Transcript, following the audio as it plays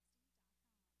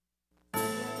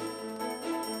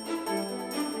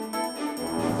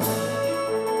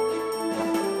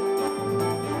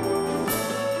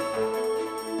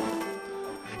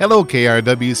Hello,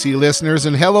 KRWC listeners,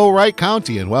 and hello, Wright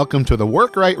County, and welcome to the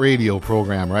Work Right radio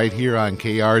program right here on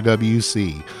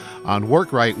KRWC. On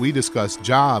Work Right, we discuss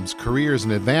jobs, careers,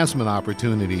 and advancement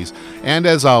opportunities. And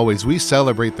as always, we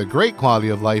celebrate the great quality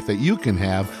of life that you can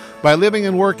have by living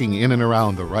and working in and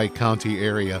around the Wright County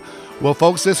area. Well,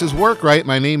 folks, this is Work Right.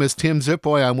 My name is Tim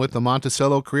Zipoy. I'm with the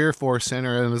Monticello Career Force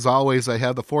Center, and as always, I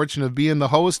have the fortune of being the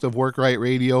host of Work Right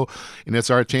Radio, and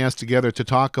it's our chance together to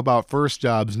talk about first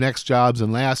jobs, next jobs,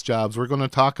 and last jobs. We're going to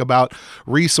talk about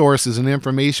resources and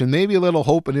information, maybe a little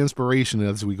hope and inspiration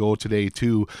as we go today,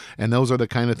 too, and those are the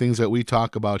kind of things that we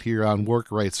talk about here on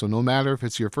Work Right. So no matter if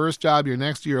it's your first job, your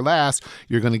next, or your last,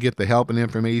 you're going to get the help and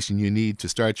information you need to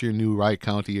start your new Wright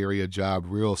County area job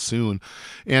real soon.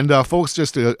 And folks,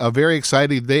 just a very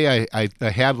exciting day. I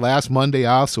had last Monday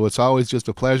off, so it's always just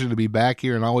a pleasure to be back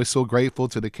here, and always so grateful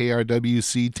to the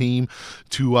KRWC team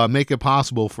to make it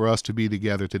possible for us to be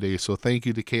together today. So thank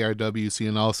you to KRWC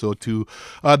and also to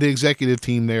the executive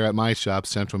team there at my shop,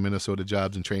 Central Minnesota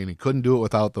Jobs and Training. Couldn't do it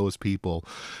without those people.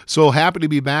 So happy to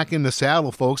be back in the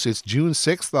saddle, folks. It's June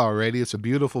 6th already. It's a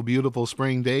beautiful, beautiful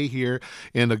spring day here,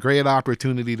 and a great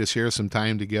opportunity to share some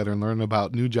time together and learn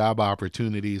about new job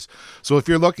opportunities. So if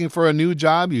you're looking for a new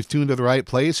job, you've tuned to the right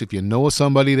place. If you know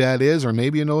somebody that is, or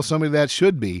maybe you know somebody that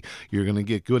should be, you're going to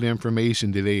get good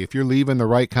information today. If you're leaving the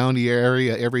Wright County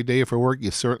area every day for work, you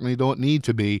certainly don't need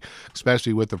to be,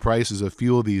 especially with the prices of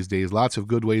fuel these days. Lots of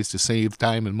good ways to save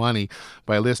time and money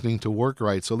by listening to Work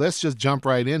Right. So let's just jump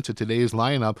right into today's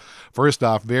lineup. First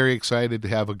off, very excited to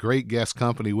have a great guest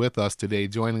company with us today.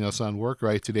 Joining us on Work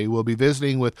Right today, we'll be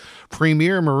visiting with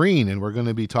Premier Marine, and we're going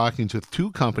to be talking to two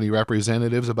company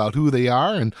representatives about who they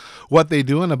are and what they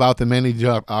do, and about the many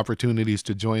job opportunities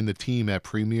to join the team at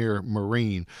Premier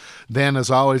Marine. Then, as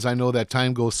always, I know that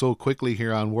time goes so quickly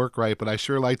here on Work Right, but I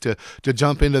sure like to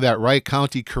jump into that Wright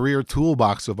County career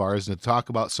toolbox of ours and to talk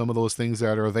about some of those things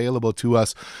that are available to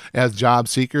us as job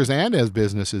seekers and as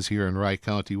businesses here in Wright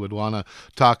County. Would want to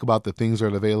talk about the things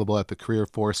that are available at the Career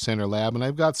Force Center Lab, and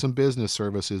I've got some business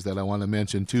services that I want to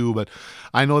mention too, but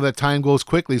I know that time goes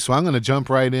quickly, so I'm going to jump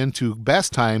right into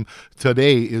best time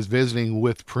today is visiting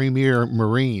with Premier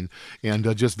Marine. And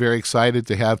just very excited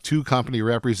to have two company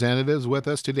representatives with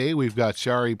us today. We've got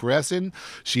Shari Bresson.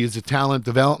 She is a talent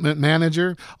development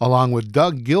manager, along with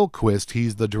Doug Gilquist.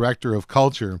 He's the director of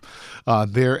culture.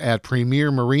 They're at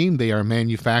Premier Marine. They are a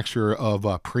manufacturer of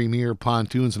Premier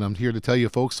pontoons. And I'm here to tell you,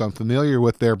 folks, I'm familiar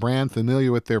with their brand,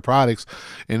 familiar with their products,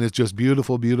 and it's just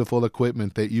beautiful, beautiful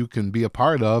equipment that you can be a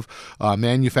part of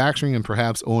manufacturing and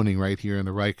perhaps owning right here in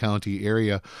the Wright County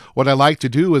area. What I like to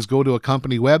do is go to a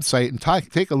company website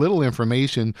and take a little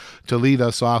information to lead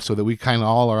us off so that we kind of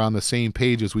all are on the same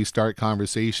page as we start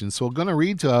conversations. So I'm going to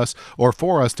read to us, or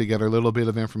for us together, a little bit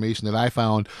of information that I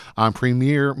found on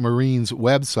Premier Marine's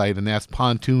website, and that's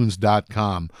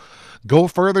pontoons.com. Go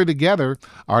further together.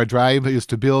 Our drive is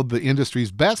to build the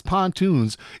industry's best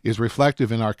pontoons is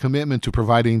reflective in our commitment to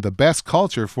providing the best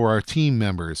culture for our team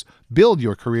members. Build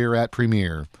your career at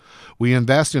Premier. We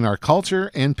invest in our culture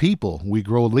and people. We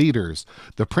grow leaders.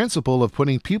 The principle of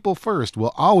putting people first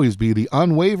will always be the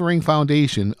unwavering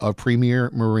foundation of Premier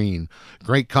Marine.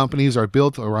 Great companies are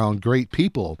built around great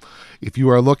people. If you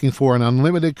are looking for an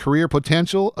unlimited career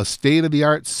potential, a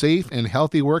state-of-the-art, safe, and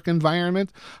healthy work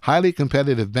environment, highly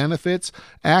competitive benefits,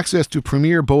 access to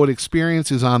premier boat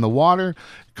experiences on the water,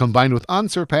 combined with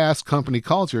unsurpassed company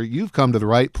culture, you've come to the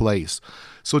right place.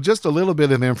 So just a little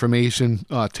bit of information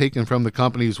taken from the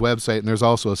company's website, and there's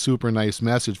also a super nice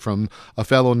message from a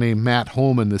fellow named Matt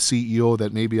Holman, the CEO,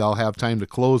 that maybe I'll have time to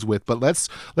close with. But let's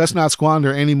not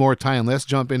squander any more time. Let's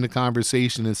jump into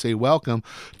conversation and say welcome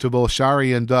to both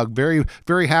Shari and Doug. Very,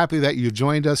 very happy that you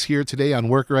joined us here today on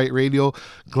Work Right Radio.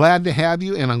 Glad to have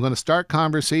you, and I'm going to start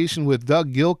conversation with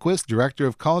Doug Gilquist, Director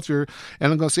of Culture,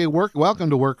 and I'm going to say welcome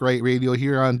to Work Right Radio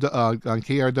here on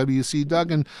KRWC.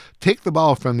 Doug, and take the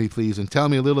ball from me, please, and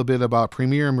tell me a little bit about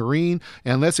Premier Marine,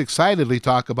 and let's excitedly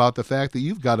talk about the fact that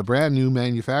you've got a brand new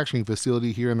manufacturing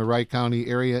facility here in the Wright County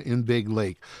area in Big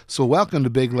Lake. So welcome to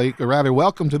Big Lake, or rather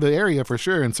welcome to the area for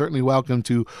sure, and certainly welcome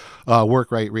to Work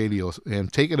Right Radio,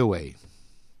 and take it away.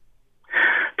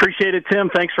 Appreciate it, Tim.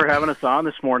 Thanks for having us on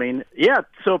this morning. Yeah,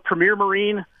 so Premier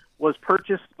Marine was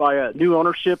purchased by a new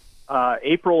ownership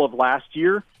April of last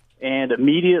year, and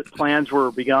immediate plans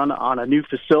were begun on a new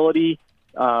facility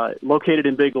located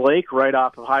in Big Lake, right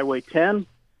off of Highway 10.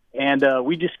 And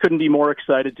we just couldn't be more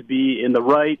excited to be in the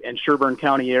Wright and Sherburne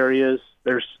County areas.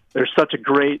 There's such a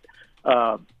great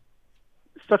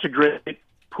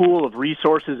pool of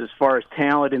resources as far as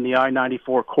talent in the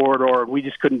I-94 corridor. We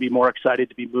just couldn't be more excited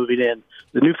to be moving in.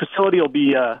 The new facility will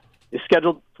be is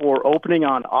scheduled for opening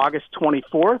on August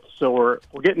 24th. So we're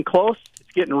getting close.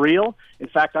 It's getting real. In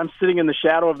fact, I'm sitting in the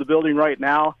shadow of the building right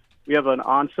now. We have an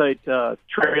on-site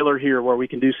trailer here where we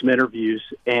can do some interviews,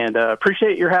 and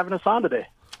appreciate your having us on today.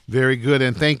 Very good,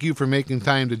 and thank you for making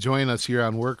time to join us here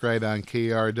on Work Right on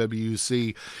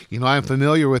KRWC. You know, I'm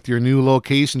familiar with your new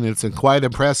location. It's a quite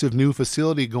impressive new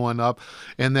facility going up,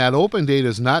 and that open date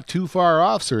is not too far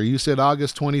off, sir. You said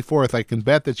August 24th. I can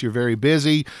bet that you're very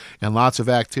busy and lots of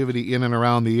activity in and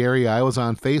around the area. I was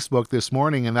on Facebook this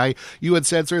morning, and you had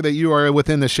said, sir, that you are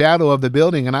within the shadow of the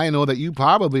building, and I know that you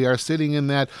probably are sitting in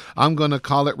that, I'm going to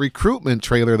call it, recruitment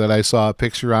trailer that I saw a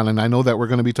picture on, and I know that we're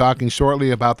going to be talking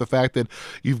shortly about the fact that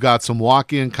you've got some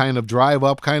walk-in kind of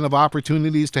drive-up kind of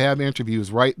opportunities to have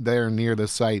interviews right there near the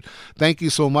site. Thank you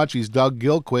so much. He's Doug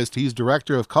Gilquist. He's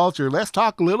Director of Culture. Let's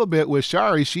talk a little bit with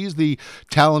Shari. She's the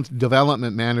Talent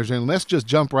Development Manager, and let's just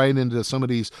jump right into some of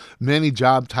these many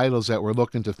job titles that we're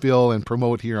looking to fill and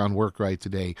promote here on Work Right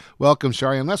today. Welcome,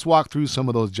 Shari, and let's walk through some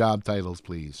of those job titles,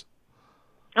 please.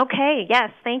 Okay,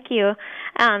 yes, thank you.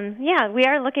 We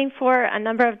are looking for a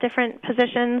number of different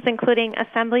positions, including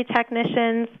assembly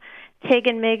technicians, TIG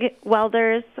and MIG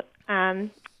welders,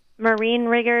 marine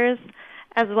riggers,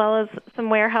 as well as some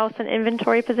warehouse and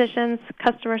inventory positions,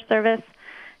 customer service,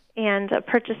 and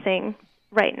purchasing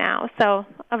right now. So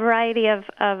a variety of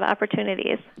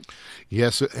opportunities.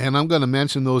 Yes, and I'm going to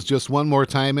mention those just one more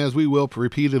time, as we will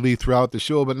repeatedly throughout the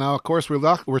show. But now, of course,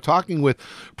 we're talking with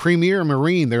Premier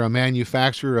Marine. They're a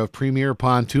manufacturer of Premier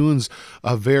pontoons,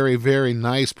 a very, very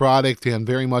nice product and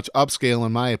very much upscale,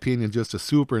 in my opinion, just a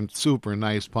super, super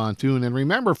nice pontoon. And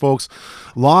remember, folks,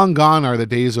 long gone are the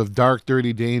days of dark,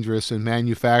 dirty, dangerous in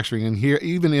manufacturing. And here,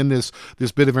 even in this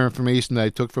bit of information that I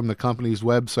took from the company's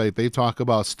website, they talk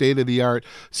about state-of-the-art,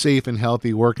 safe, and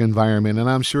healthy work environment. And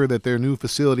I'm sure that their new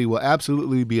facility will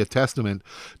absolutely be a testament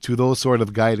to those sort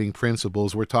of guiding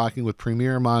principles. We're talking with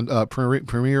Premier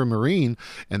Marine,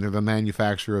 and they're the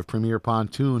manufacturer of Premier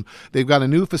Pontoon. They've got a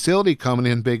new facility coming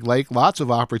in Big Lake, lots of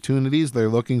opportunities. They're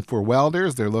looking for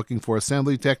welders, they're looking for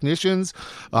assembly technicians,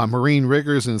 marine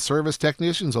riggers and service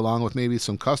technicians, along with maybe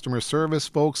some customer service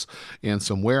folks and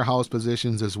some warehouse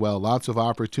positions as well. Lots of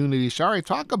opportunities. Shari,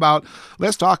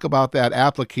 let's talk about that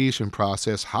application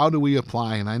process. How do we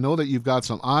apply? And I know that you've got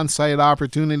some on-site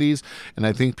opportunities, and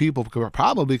I think people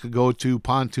probably could go to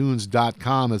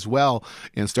pontoons.com as well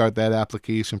and start that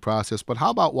application process. But how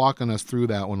about walking us through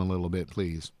that one a little bit,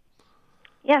 please?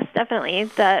 Yes, definitely.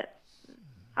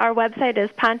 Our website is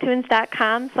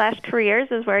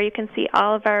pontoons.com/careers is where you can see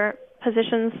all of our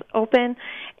positions open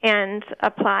and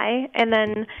apply. And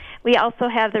then we also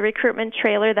have the recruitment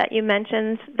trailer that you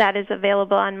mentioned that is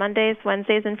available on Mondays,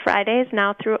 Wednesdays, and Fridays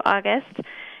now through August.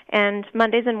 And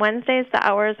Mondays and Wednesdays, the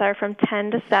hours are from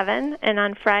 10 to 7, and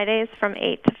on Fridays from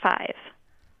 8 to 5.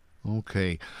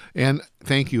 Okay. And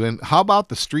thank you. And how about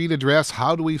the street address?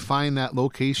 How do we find that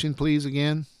location, please,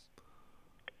 again?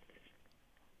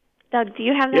 Doug, do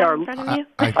you have that in front of you?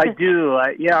 I do.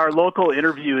 Our local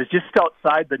interview is just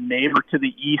outside the neighbor to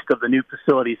the east of the new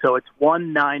facility. So it's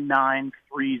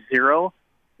 19930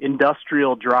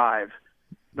 Industrial Drive,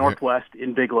 Northwest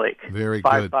in Big Lake. Very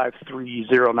good.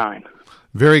 55309.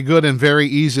 Very good and very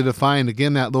easy to find.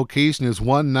 Again, that location is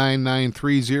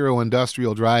 19930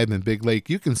 Industrial Drive in Big Lake.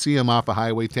 You can see them off of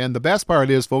Highway 10. The best part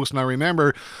is, folks, now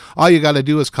remember, all you got to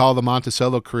do is call the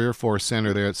Monticello Career Force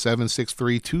Center there at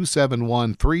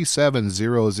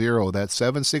 763-271-3700. That's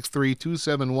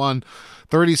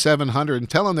 763-271-3700. And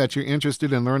tell them that you're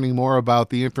interested in learning more about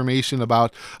the information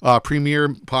about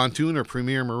Premier Pontoon or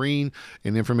Premier Marine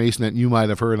and information that you might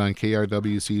have heard on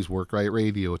KRWC's Work Right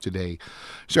Radio today.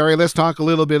 Shari, let's talk a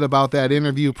little bit about that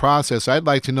interview process. I'd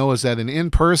like to know, is that an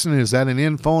in-person? Is that an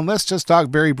in-phone? Let's just talk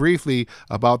very briefly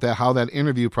about that, how that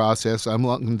interview process. I'm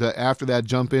looking to, after that,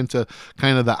 jump into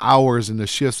kind of the hours and the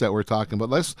shifts that we're talking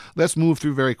about. Let's move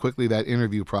through very quickly that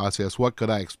interview process. What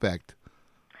could I expect?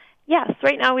 Yes,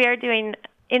 right now we are doing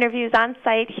interviews on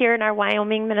site here in our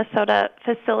Wyoming, Minnesota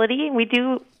facility. We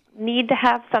do need to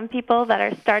have some people that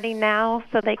are starting now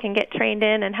so they can get trained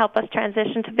in and help us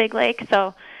transition to Big Lake.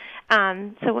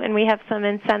 And we have some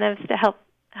incentives to help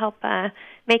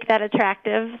make that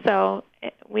attractive. So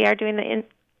we are doing the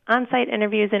on-site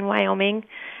interviews in Wyoming,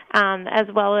 as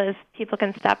well as people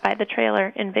can stop by the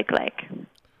trailer in Big Lake.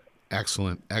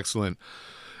 Excellent, excellent.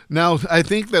 Now, I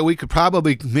think that we could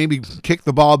probably maybe kick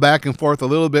the ball back and forth a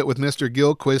little bit with Mr.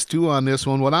 Gilquist, too, on this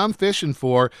one. What I'm fishing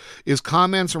for is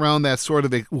comments around that sort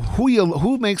of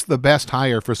who makes the best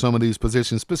hire for some of these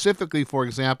positions. Specifically, for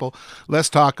example, let's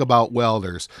talk about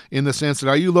welders, in the sense that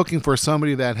are you looking for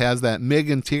somebody that has that MIG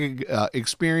and TIG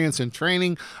experience and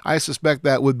training? I suspect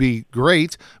that would be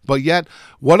great, but yet,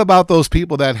 what about those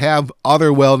people that have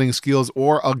other welding skills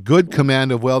or a good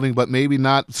command of welding, but maybe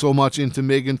not so much into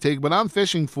MIG and TIG? But I'm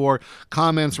fishing for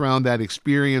comments around that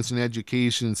experience and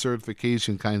education,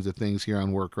 certification kinds of things here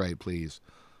on Work Right, please.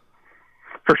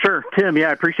 For sure, Tim. Yeah,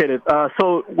 I appreciate it.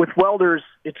 So with welders,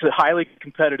 it's a highly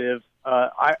competitive.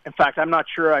 In fact, I'm not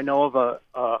sure I know of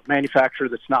a manufacturer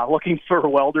that's not looking for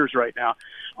welders right now.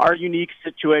 Our unique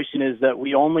situation is that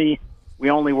we only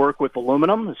work with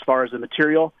aluminum as far as the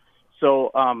material.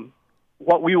 So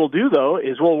what we will do, though,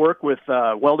 is we'll work with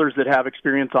welders that have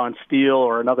experience on steel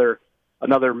or another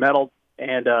metal,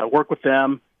 and work with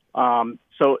them.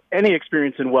 So any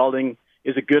experience in welding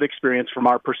is a good experience from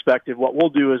our perspective. What we'll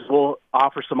do is we'll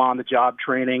offer some on-the-job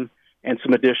training and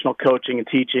some additional coaching and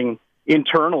teaching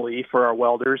internally for our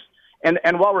welders. And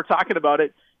while we're talking about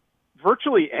it,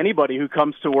 virtually anybody who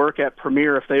comes to work at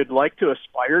Premier, if they'd like to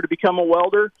aspire to become a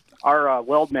welder, our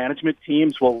weld management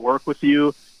teams will work with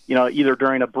you, either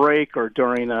during a break or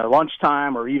during a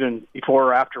lunchtime or even before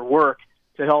or after work,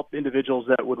 to help individuals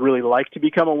that would really like to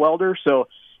become a welder. So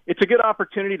it's a good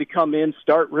opportunity to come in,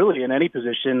 start really in any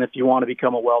position if you want to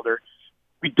become a welder.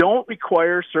 We don't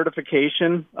require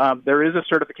certification. There is a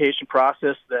certification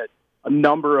process that a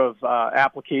number of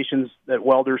applications that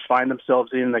welders find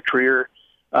themselves in the career,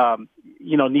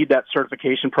 need that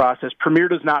certification process. Premier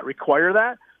does not require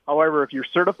that. However, if you're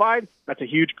certified, that's a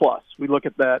huge plus. We look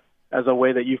at that as a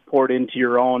way that you've poured into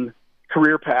your own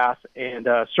career path and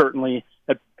certainly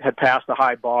had passed a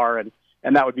high bar, and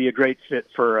that would be a great fit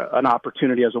for an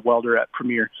opportunity as a welder at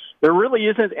Premier. There really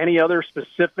isn't any other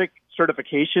specific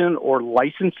certification or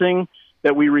licensing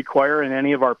that we require in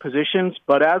any of our positions,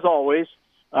 but as always,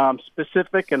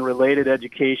 specific and related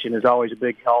education is always a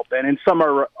big help. And in some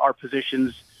of our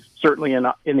positions, certainly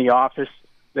in the office,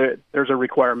 there's a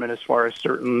requirement as far as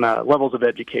certain levels of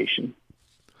education.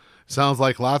 Sounds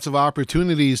like lots of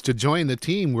opportunities to join the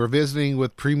team. We're visiting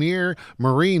with Premier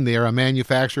Marine. They are a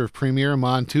manufacturer of Premier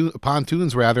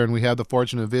pontoons, and we have the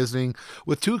fortune of visiting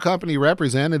with two company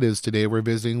representatives today. We're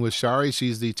visiting with Shari.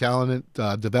 She's the talent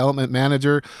development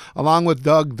manager, along with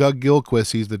Doug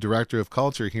Gilquist. He's the director of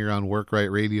culture here on Work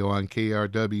Right Radio on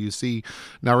KRWC.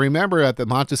 Now, remember, at the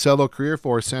Monticello Career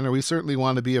Force Center, we certainly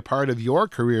want to be a part of your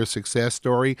career success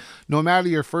story. No matter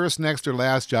your first, next, or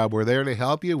last job, we're there to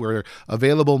help you. We're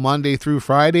available Monday through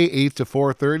Friday, 8 to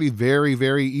 4:30. Very,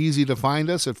 very easy to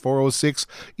find us at 406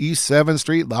 East 7th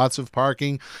Street. Lots of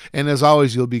parking. And as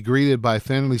always, you'll be greeted by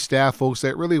friendly staff folks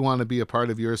that really want to be a part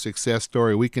of your success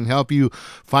story. We can help you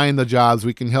find the jobs.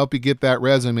 We can help you get that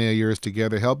resume of yours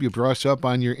together, help you brush up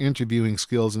on your interviewing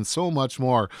skills, and so much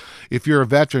more. If you're a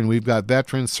veteran, we've got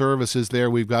veteran services there.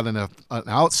 We've got an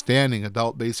outstanding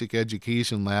adult basic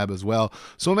education lab as well.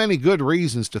 So many good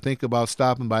reasons to think about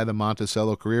stopping by the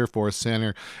Monticello Career Force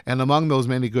Center. And among those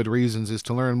many good reasons is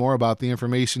to learn more about the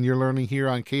information you're learning here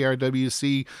on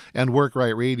KRWC and Work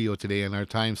Right Radio today in our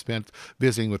time spent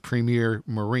visiting with Premier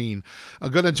Marine.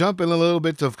 I'm going to jump in a little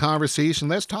bit of conversation.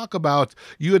 Let's talk about,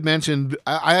 you had mentioned,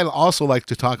 I also like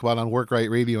to talk about on Work Right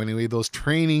Radio anyway, those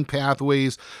training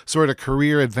pathways, sort of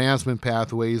career advancement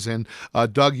pathways. And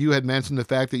Doug, you had mentioned the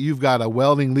fact that you've got a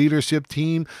welding leadership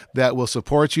team that will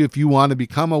support you if you want to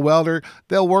become a welder.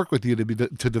 They'll work with you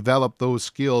to develop those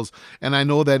skills. And I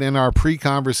know that in our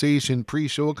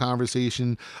pre-show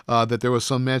conversation, that there was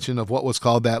some mention of what was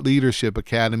called that Leadership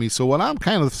Academy. So what I'm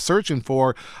kind of searching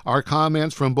for are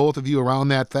comments from both of you around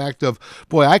that fact of,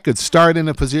 boy, I could start in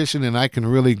a position and I can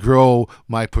really grow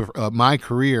my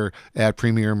career at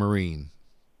Premier Marine.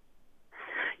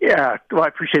 Yeah, well, I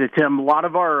appreciate it, Tim. A lot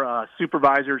of our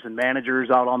supervisors and managers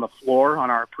out on the floor,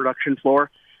 on our production floor,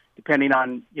 depending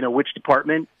on which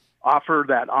department, offer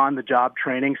that on-the-job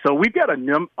training. So we've got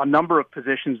a number of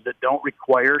positions that don't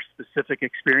require specific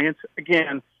experience.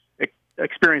 Again,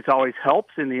 experience always helps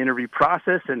in the interview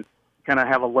process and kind of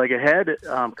have a leg ahead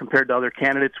compared to other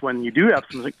candidates when you do have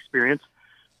some experience.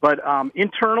 But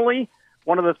internally,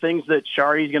 one of the things that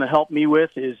Shari is going to help me with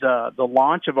is the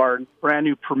launch of our brand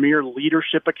new Premier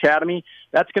Leadership Academy.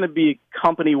 That's going to be a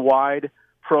company-wide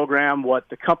program. What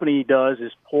the company does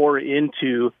is pour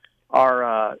into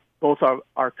our both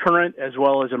our current as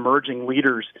well as emerging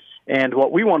leaders. And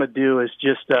what we want to do is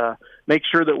just make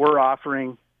sure that we're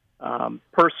offering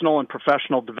personal and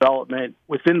professional development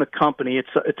within the company.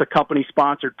 It's a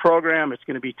company-sponsored program. It's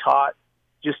going to be taught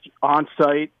just on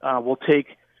site. We'll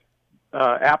take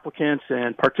applicants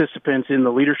and participants in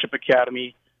the Leadership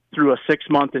Academy through a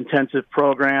 6-month intensive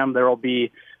program. There will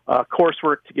be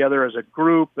coursework together as a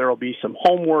group. There will be some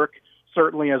homework,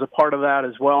 certainly as a part of that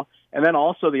as well. And then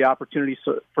also the opportunity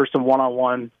for some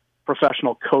one-on-one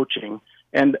professional coaching.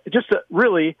 And just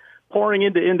really pouring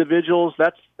into individuals,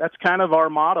 that's kind of our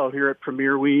motto here at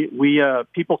Premier. We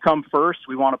people come first.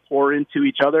 We want to pour into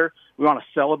each other. We want to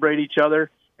celebrate each other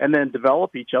and then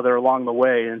develop each other along the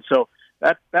way. And so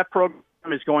that program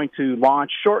is going to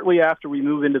launch shortly after we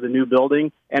move into the new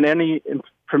building, and any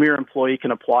Premier employee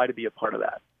can apply to be a part of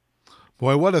that.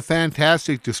 Boy, what a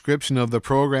fantastic description of the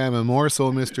program, and more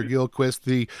so, Mr. Gilchrist,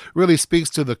 really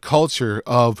speaks to the culture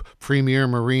of Premier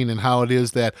Marine and how it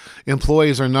is that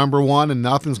employees are number one, and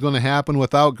nothing's going to happen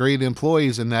without great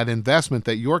employees, and that investment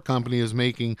that your company is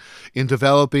making in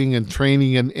developing and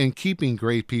training and keeping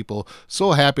great people.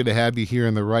 So happy to have you here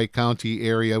in the Wright County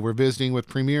area. We're visiting with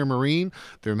Premier Marine,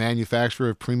 their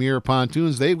manufacturer of Premier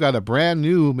pontoons. They've got a brand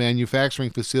new manufacturing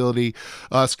facility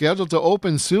scheduled to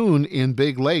open soon in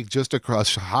Big Lake, just across a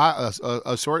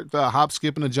short hop,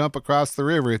 skip, and a jump across the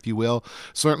river, if you will.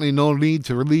 Certainly no need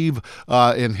to leave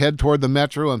and head toward the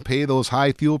metro and pay those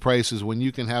high fuel prices when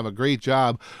you can have a great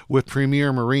job with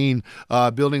Premier Marine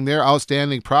building their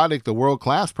outstanding product, the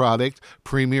world-class product,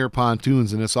 Premier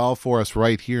Pontoons, and it's all for us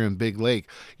right here in Big Lake.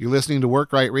 You're listening to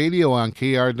Work Right Radio on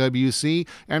KRWC,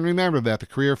 and remember that the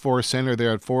Career Force Center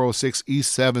there at 406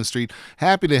 East 7th Street,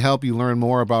 happy to help you learn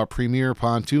more about Premier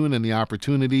Pontoon and the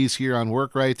opportunities here on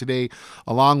Work Right today,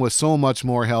 along with so much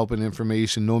more help and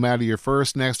information. No matter your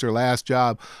first, next, or last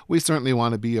job, we certainly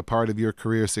want to be a part of your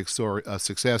career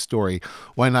success story.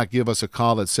 Why not give us a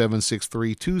call at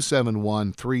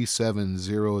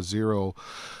 763-271-3700.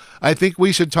 I think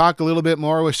we should talk a little bit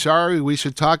more with Shari. We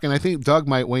should talk, and I think Doug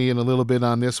might weigh in a little bit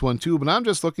on this one too, but I'm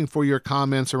just looking for your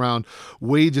comments around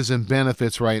wages and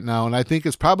benefits right now. And I think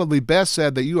it's probably best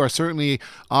said that you are certainly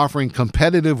offering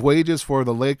competitive wages for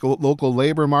the local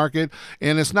labor market.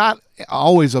 And it's not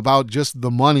always about just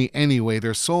the money anyway.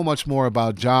 There's so much more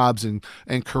about jobs and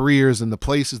careers and the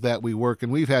places that we work.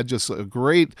 And we've had just some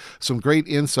great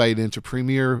insight into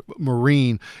Premier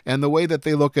Marine and the way that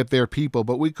they look at their people.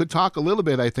 But we could talk a little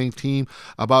bit, I think, team,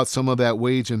 about some of that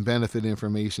wage and benefit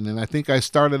information. And I think I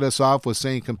started us off with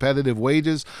saying competitive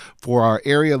wages for our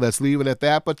area. Let's leave it at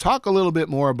that. But talk a little bit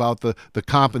more about the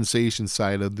compensation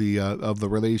side of the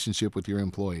relationship with your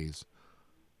employees.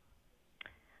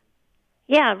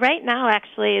 Yeah, right now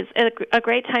actually is a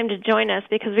great time to join us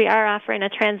because we are offering a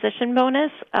transition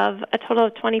bonus of a total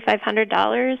of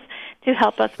 $2,500 to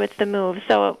help us with the move.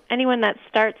 So anyone that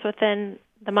starts within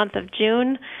the month of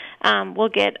June will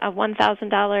get a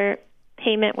 $1,000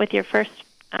 payment with your first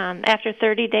after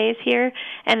 30 days here,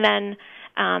 and then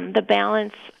the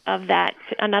balance of that,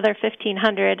 another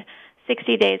 $1,500,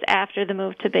 60 days after the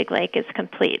move to Big Lake is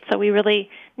complete. So we really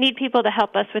need people to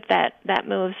help us with that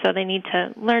move. So they need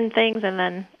to learn things and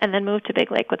then move to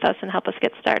Big Lake with us and help us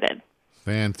get started.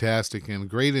 Fantastic, and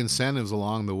great incentives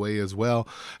along the way as well.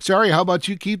 Shari, how about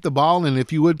you keep the ball, and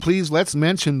if you would please, let's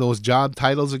mention those job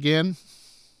titles again.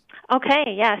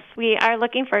 Okay, yes. We are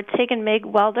looking for TIG and MIG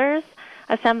welders,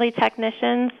 assembly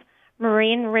technicians,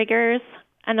 marine riggers,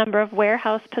 a number of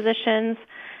warehouse positions,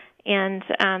 and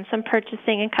some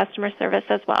purchasing and customer service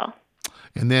as well.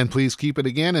 And then please keep it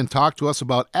again and talk to us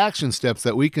about action steps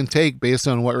that we can take based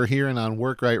on what we're hearing on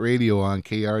Work Right Radio on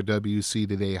KRWC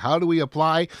today. How do we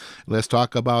apply? Let's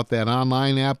talk about that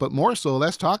online app, but more so,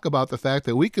 let's talk about the fact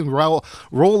that we can roll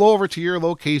over to your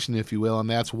location, if you will, and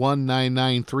that's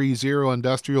 19930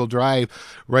 Industrial Drive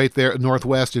right there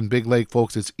northwest in Big Lake,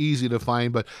 folks. It's easy to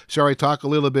find, but Shari, talk a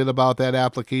little bit about that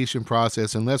application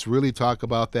process, and let's really talk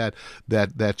about that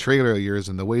trailer of yours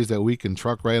and the ways that we can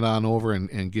truck right on over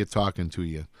and get talking to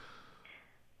you.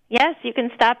 Yes, you can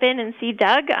stop in and see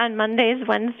Doug on Mondays,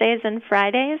 Wednesdays, and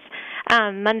Fridays.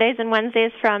 Mondays and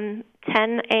Wednesdays from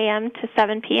 10 a.m. to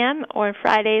 7 p.m. or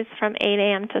Fridays from 8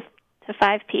 a.m. to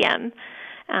 5 p.m.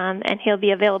 And he'll be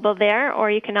available there,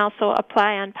 or you can also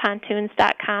apply on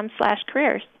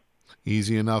pontoons.com/careers.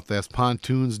 Easy enough. That's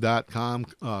pontoons.com,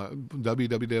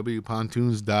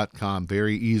 www.pontoons.com.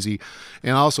 Very easy.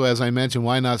 And also, as I mentioned,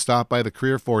 why not stop by the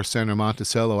Career Force Center,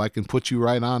 Monticello? I can put you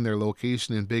right on their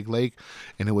location in Big Lake,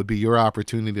 and it would be your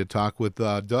opportunity to talk with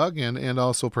Doug and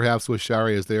also perhaps with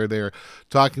Shari as they're there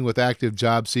talking with active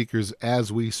job seekers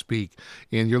as we speak.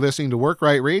 And you're listening to Work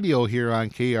Right Radio here on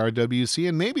KRWC,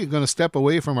 and maybe you're going to step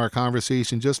away from our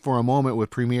conversation just for a moment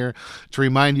with Premier to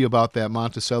remind you about that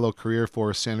Monticello Career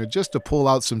Force Center. Just just to pull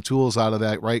out some tools out of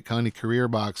that Wright County career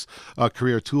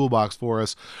toolbox for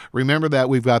us. Remember that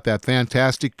we've got that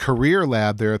fantastic career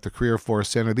lab there at the Career Force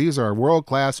Center. These are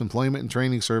world-class employment and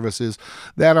training services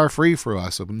that are free for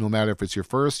us. So no matter if it's your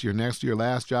first, your next, your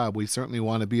last job, we certainly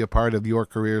want to be a part of your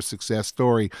career success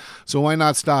story. So why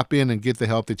not stop in and get the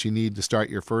help that you need to start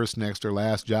your first, next, or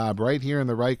last job right here in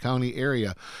the Wright County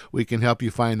area. We can help you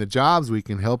find the jobs. We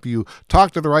can help you talk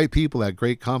to the right people at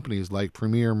great companies like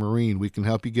Premier Marine. We can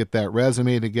help you get that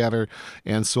resume together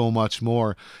and so much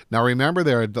more. Now remember,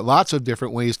 there are lots of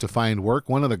different ways to find work.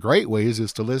 One of the great ways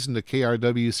is to listen to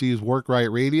KRWC's Work Right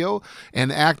Radio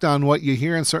and act on what you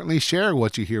hear, and certainly share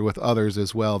what you hear with others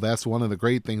as well. That's one of the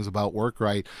great things about Work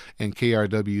Right and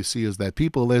KRWC, is that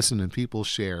people listen and people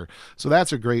share. So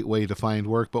that's a great way to find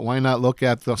work. But why not look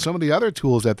at some of the other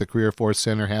tools that the Career Force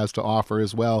Center has to offer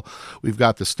as well? We've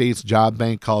got the state's job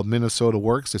bank called Minnesota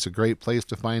Works. It's a great place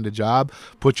to find a job.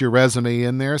 Put your resume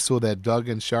in there so that Doug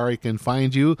and Shari can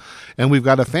find you. And we've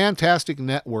got a fantastic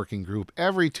networking group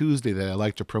every Tuesday that I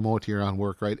like to promote here on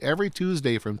Work Right. Every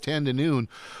Tuesday from 10 to noon.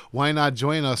 Why not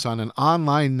join us on an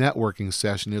online networking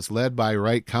session? It's led by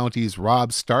Wright County's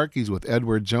Rob Stark. He's with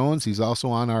Edward Jones. He's also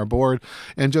on our board,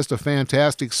 and just a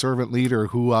fantastic servant leader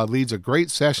who leads a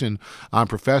great session on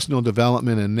professional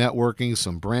development and networking,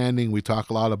 some branding. We talk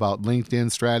a lot about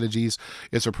LinkedIn strategies.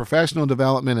 It's a professional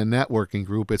development and networking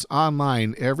group. It's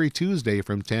online every Tuesday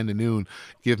from 10 to noon.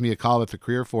 Give me a call at the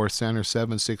Career Force Center,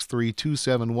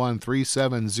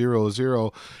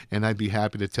 763-271-3700, and I'd be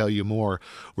happy to tell you more.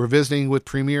 We're visiting with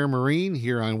Premier Marine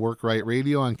here on Work Right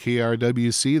Radio on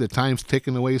KRWC. The time's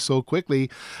ticking away so quickly.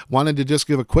 Wanted to just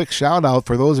give a quick shout out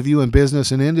for those of you in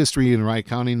business and industry in Wright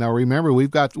County. Now remember,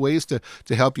 we've got ways to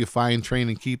help you find, train,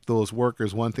 and keep those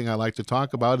workers. One thing I like to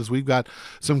talk about is we've got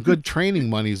some good training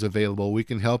monies available. We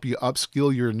can help you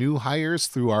upskill your new hires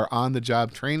through our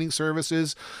on-the-job training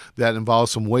services. That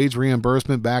involves some wage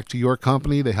reimbursement back to your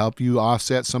company to help you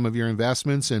offset some of your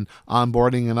investments in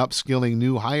onboarding and upskilling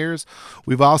new hires.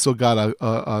 We've also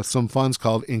got some funds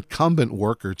called incumbent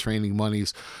worker training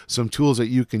monies, some tools that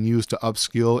you can use to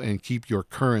upskill and keep your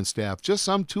current staff. Just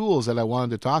some tools that I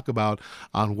wanted to talk about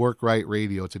on Work Right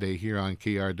Radio today here on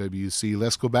KRWC.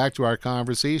 Let's go back to our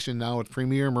conversation now with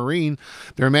Premier Marine.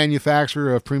 They're a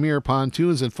manufacturer of Premier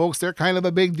pontoons, and folks, they're kind of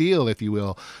a big deal, if you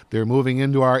will. They're moving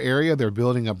into our area. They're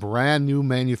building a brand new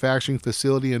manufacturing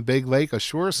facility in Big Lake, a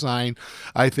sure sign,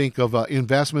 I think, of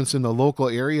investments in the local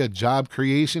area, job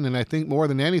creation, and I think more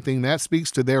than anything, that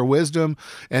speaks to their wisdom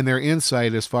and their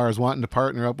insight as far as wanting to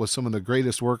partner up with some of the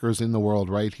greatest workers in the world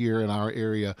right here in our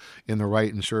area, in the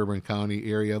Wright and Sherburne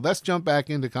County area. Let's jump back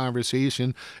into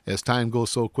conversation as time goes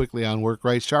so quickly on Work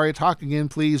Right. Shari, talk again,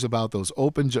 please, about those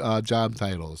open job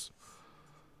titles.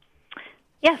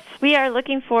 Yes, we are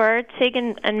looking for TIG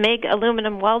and MIG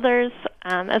aluminum welders,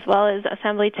 as well as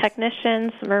assembly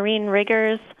technicians, marine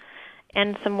riggers,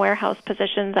 and some warehouse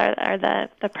positions are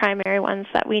the primary ones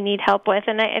that we need help with.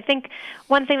 And I think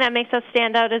one thing that makes us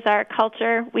stand out is our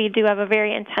culture. We do have a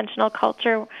very intentional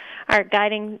culture. Our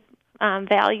guiding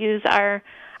values are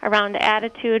around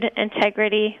attitude,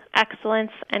 integrity,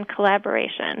 excellence, and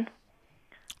collaboration.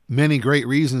 Many great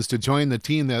reasons to join the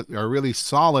team that are really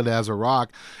solid as a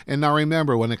rock. And now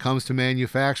remember, when it comes to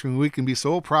manufacturing, we can be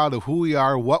so proud of who we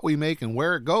are, what we make, and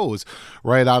where it goes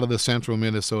right out of the central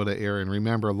Minnesota area. And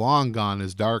remember, long gone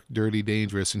is dark, dirty,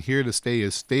 dangerous, and here to stay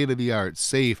is state-of-the-art,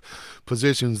 safe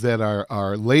positions that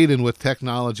are laden with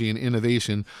technology and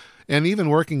innovation, and even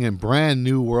working in brand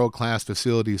new world-class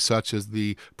facilities such as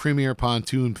the Premier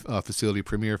Pontoon facility,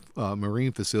 Premier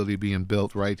Marine facility being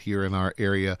built right here in our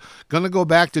area. Going to go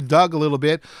back to Doug a little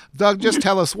bit. Doug, just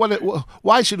tell us,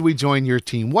 why should we join your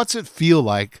team? What's it feel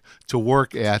like to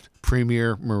work at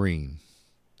Premier Marine?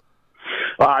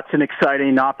 It's an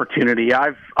exciting opportunity.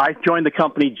 I joined the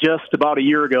company just about a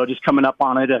year ago, just coming up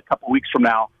on it a couple weeks from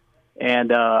now.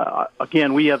 And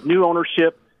again, we have new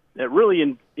ownership that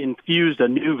really infused a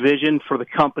new vision for the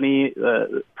company.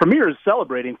 Premier is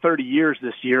celebrating 30 years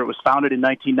this year. It was founded in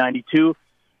 1992,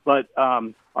 but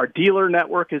our dealer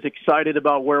network is excited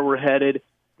about where we're headed.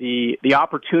 The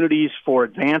opportunities for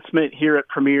advancement here at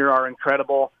Premier are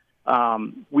incredible.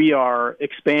 We are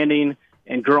expanding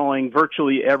and growing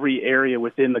virtually every area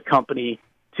within the company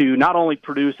to not only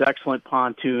produce excellent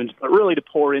pontoons, but really to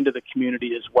pour into the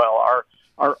community as well.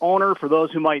 Our owner, for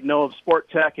those who might know of Sport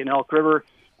Tech in Elk River,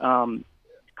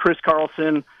 Chris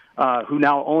Carlson, who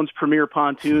now owns Premier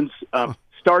Pontoons,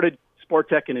 started Sport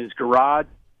Tech in his garage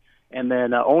and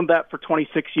then owned that for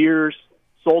 26 years,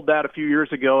 sold that a few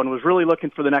years ago, and was really looking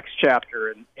for the next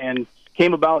chapter and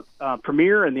came about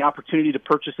Premier and the opportunity to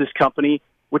purchase this company,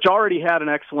 which already had an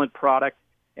excellent product.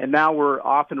 And now we're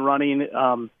off and running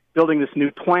building this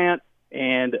new plant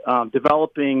and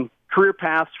developing career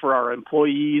paths for our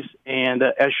employees. And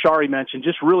as Shari mentioned,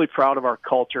 just really proud of our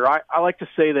culture. I like to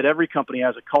say that every company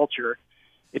has a culture.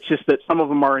 It's just that some of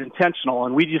them are intentional,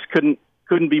 and we just couldn't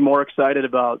be more excited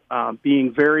about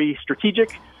being very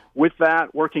strategic with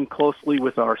that, working closely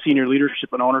with our senior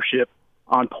leadership and ownership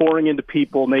on pouring into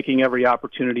people, making every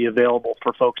opportunity available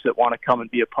for folks that want to come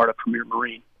and be a part of Premier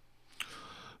Marine.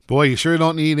 Boy, you sure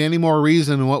don't need any more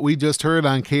reason than what we just heard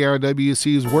on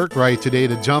KRWC's Work Right today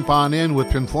to jump on in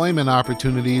with employment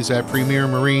opportunities at Premier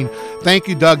Marine. Thank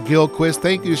you, Doug Gilquist.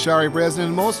 Thank you, Shari Bresnan.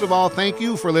 And most of all, thank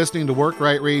you for listening to Work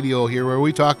Right Radio here, where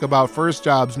we talk about first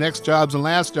jobs, next jobs, and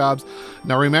last jobs.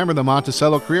 Now remember, the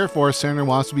Monticello Career Force Center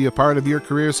wants to be a part of your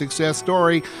career success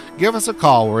story. Give us a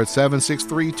call. We're at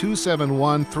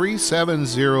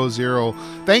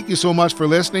 763-271-3700. Thank you so much for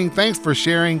listening. Thanks for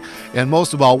sharing. And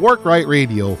most of all, Work Right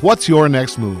Radio. What's your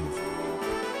next move?